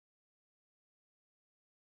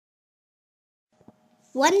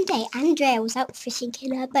One day Andrea was out fishing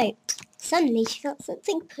in her boat. Suddenly she felt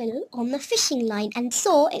something pull on the fishing line and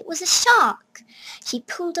saw it was a shark. She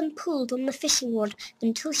pulled and pulled on the fishing rod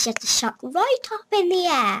until she had the shark right up in the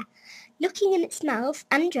air. Looking in its mouth,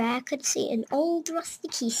 Andrea could see an old rusty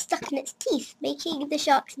key stuck in its teeth, making the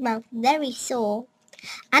shark's mouth very sore.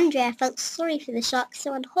 Andrea felt sorry for the shark,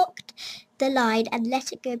 so unhooked the line and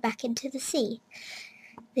let it go back into the sea.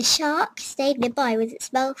 The shark stayed nearby with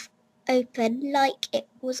its mouth open like it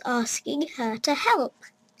was asking her to help.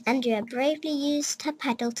 Andrea bravely used her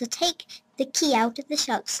paddle to take the key out of the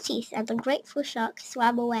shark's teeth, and the grateful shark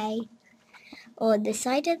swam away. On the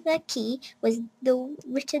side of the key was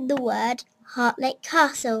written the word Heartlake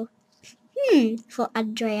Castle. Thought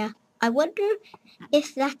Andrea. I wonder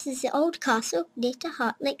if that is the old castle near to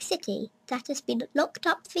Heartlake City that has been locked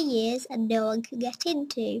up for years and no one can get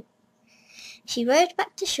into. She rowed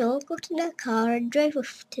back to shore, got in her car and drove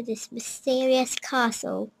off to this mysterious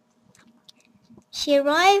castle. She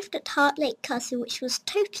arrived at Heartlake Castle, which was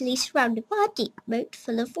totally surrounded by a deep moat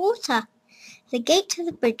full of water. The gate to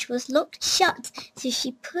the bridge was locked shut, so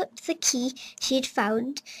she put the key she had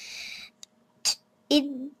found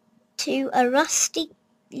into a rusty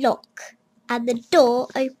lock, and the door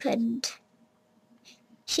opened.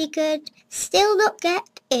 She could still not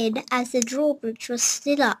get in as the drawbridge was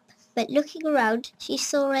still up, but looking around she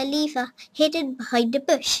saw a lever hidden behind a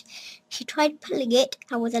bush. She tried pulling it,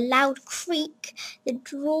 and with a loud creak the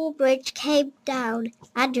drawbridge came down.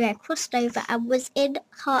 Andrea crossed over and was in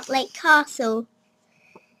Heartlake Castle.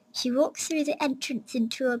 She walked through the entrance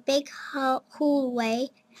into a big hallway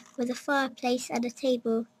with a fireplace and a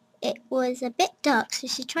table. It was a bit dark, so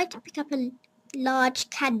she tried to pick up a large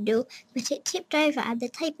candle, but it tipped over and the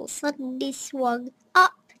table suddenly swung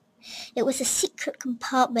up. It was a secret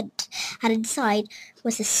compartment, and inside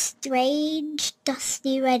was a strange,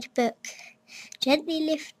 dusty red book. Gently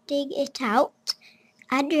lifting it out,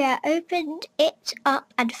 Andrea opened it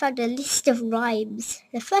up and found a list of rhymes.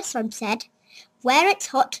 The first rhyme said, "Where it's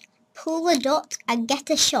hot, pull the dot and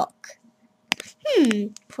get a shock."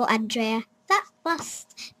 Thought Andrea, that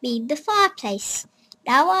must mean the fireplace.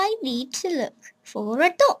 Now I need to look for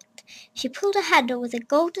a dot. She pulled a handle with a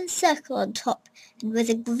golden circle on top, and with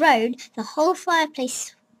a groan the whole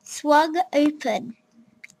fireplace swung open.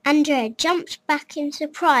 Andrea jumped back in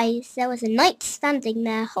surprise. There was a knight standing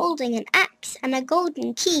there, holding an axe and a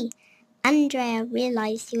golden key. Andrea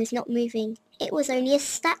realized he was not moving. It was only a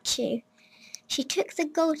statue. She took the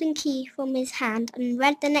golden key from his hand and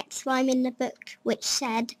read the next rhyme in the book, which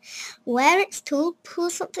said, "Where it's tall, pull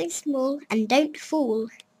something small, and don't fool."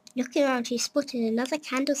 Looking around, she spotted another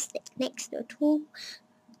candlestick next to a tall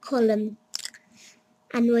column,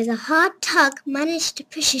 and with a hard tug managed to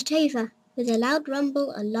push it over. With a loud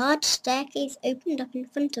rumble, a large staircase opened up in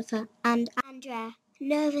front of her, and Andrea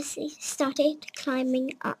nervously started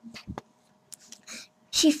climbing up.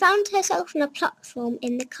 She found herself on a platform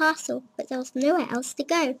in the castle, but there was nowhere else to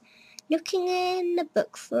go. Looking in the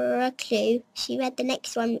book for a clue, she read the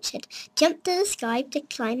next one, which said, "Jump to the sky to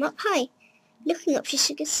climb up high." Looking up,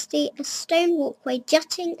 she could see a stone walkway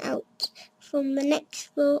jutting out from the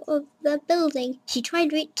next floor of the building. She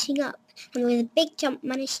tried reaching up, and with a big jump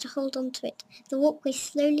managed to hold on to it. The walkway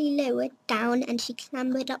slowly lowered down, and she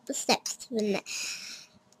clambered up the steps to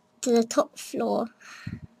the top floor.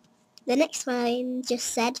 The next line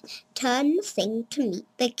just said, "Turn the thing to meet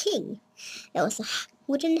the king." There was a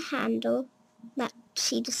wooden handle that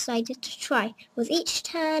she decided to try. With each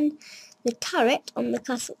turn, the turret on the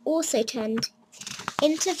castle also turned.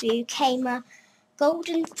 Into view came a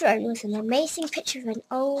golden throne with an amazing picture of an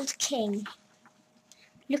old king.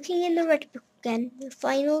 Looking in the red book again, the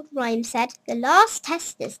final rhyme said, "The last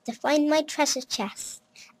test is to find my treasure chest."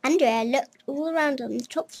 Andrea looked all around on the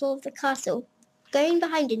top floor of the castle. Going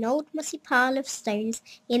behind an old mossy pile of stones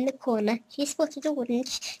in the corner, she spotted a wooden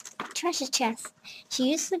treasure chest.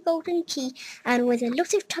 She used the golden key and with a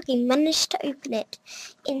lot of tugging managed to open it.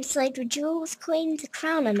 Inside were jewels, coins, a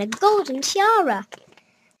crown and a golden tiara.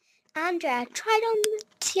 Andrea tried on the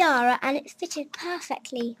tiara and it fitted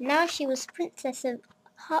perfectly. Now she was princess of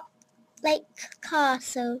Heartlake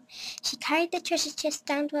Castle. She carried the treasure chest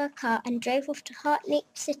down to her car and drove off to Heartlake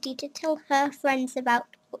City to tell her friends about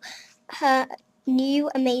her new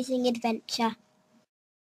amazing adventure.